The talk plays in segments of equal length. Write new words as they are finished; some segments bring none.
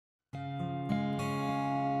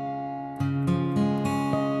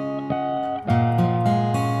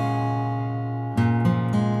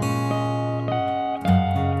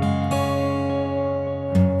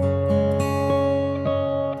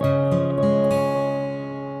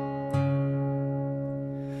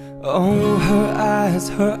Oh,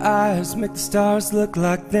 her eyes make the stars look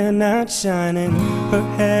like they're not shining. Her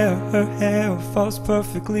hair falls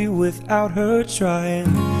perfectly without her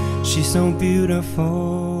trying. She's so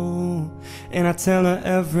beautiful, and I tell her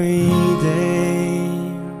every day.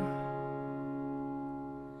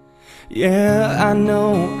 Yeah, I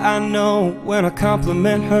know, when I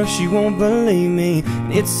compliment her she won't believe me.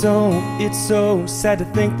 It's so sad to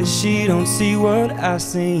think that she don't see what I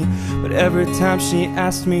see. But every time she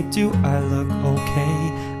asks me, do I look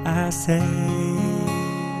okay, I say,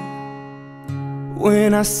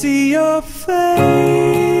 when I see your face,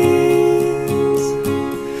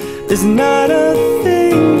 there's not a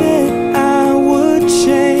thing that I would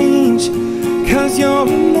change. 'Cause you're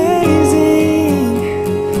amazing,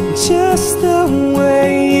 just the way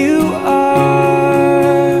you are.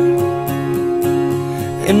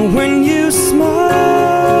 And when you smile,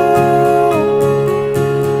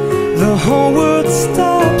 the whole world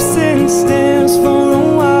stops and stares for a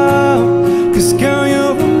while. 'Cause girl,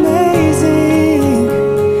 you're amazing,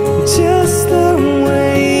 just the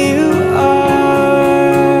way you are.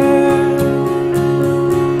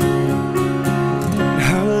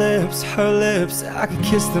 Her lips, I could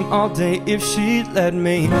kiss them all day if she'd let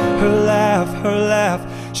me. Her laugh,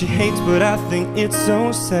 she hates but I think it's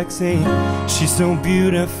so sexy. She's so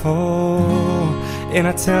beautiful, and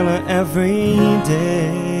I tell her every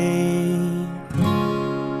day.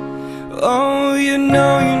 Oh, you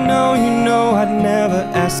know I'd never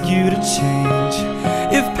ask you to change.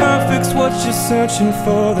 If perfect's what you're searching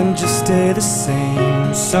for, then just stay the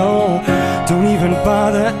same. So don't even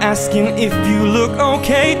bother asking if you look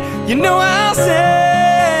okay. You know I'll say,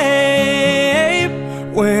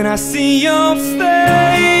 when I see your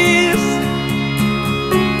face,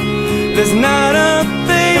 there's not a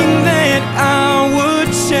thing that I would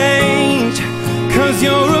change. 'Cause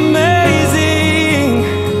you're amazing,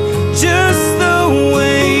 just the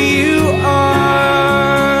way you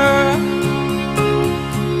are.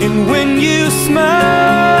 And when you smile,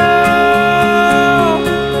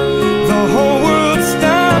 the whole world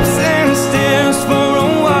stops and stares for a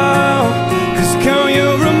while. 'Cause girl,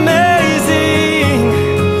 you're amazing,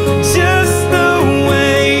 just the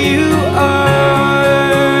way you are.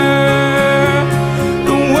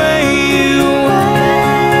 The way you are,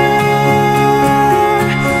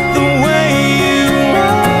 the way you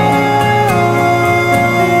are.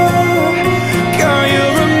 Girl,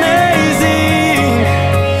 you're amazing,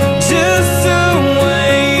 just the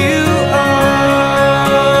way you are.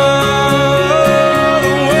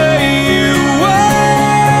 The way you are,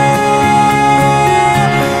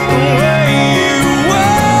 the way you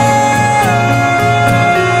are.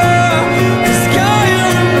 'Cause girl,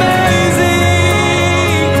 you're amazing,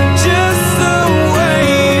 just the way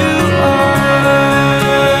you are.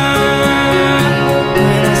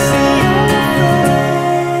 When I see your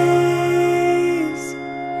face,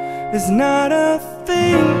 there's not a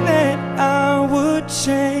thing that I would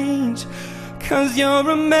change. 'Cause you're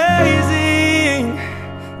amazing,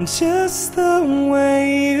 just the way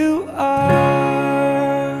you are.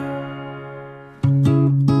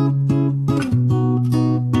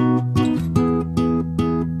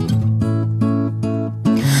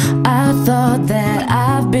 I thought that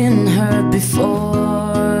I've been hurt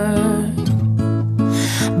before,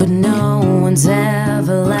 but no one's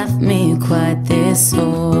ever left me quite this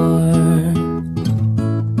sore.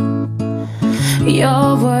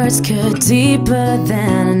 Your words cut deeper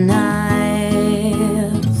than a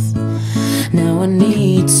knife. Now I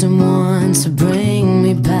need someone to bring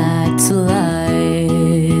me back to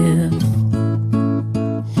life.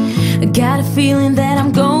 I got a feeling that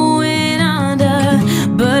I'm going under,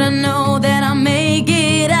 but I know that I'll make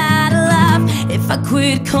it out alive if I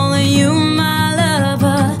quit calling you my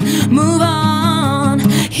lover. Move on.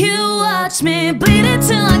 You watch me bleed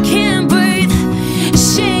until I can't breathe,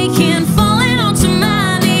 shaking, falling onto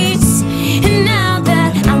my knees. And now that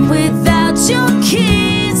I'm without your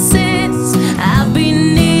kisses, I'll be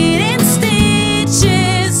needing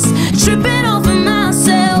stitches, tripping over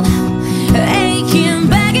myself, aching,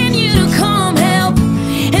 begging you to come help.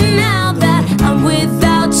 And now that I'm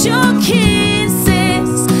without your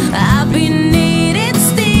kisses, I'll be needing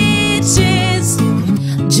stitches,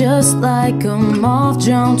 just like a moth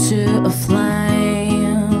drawn to a flame.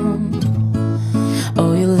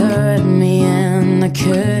 Oh, you lured me and I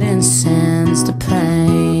couldn't sense the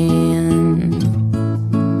pain.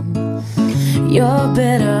 You're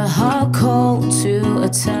bitter, hot, cold to a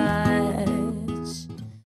touch.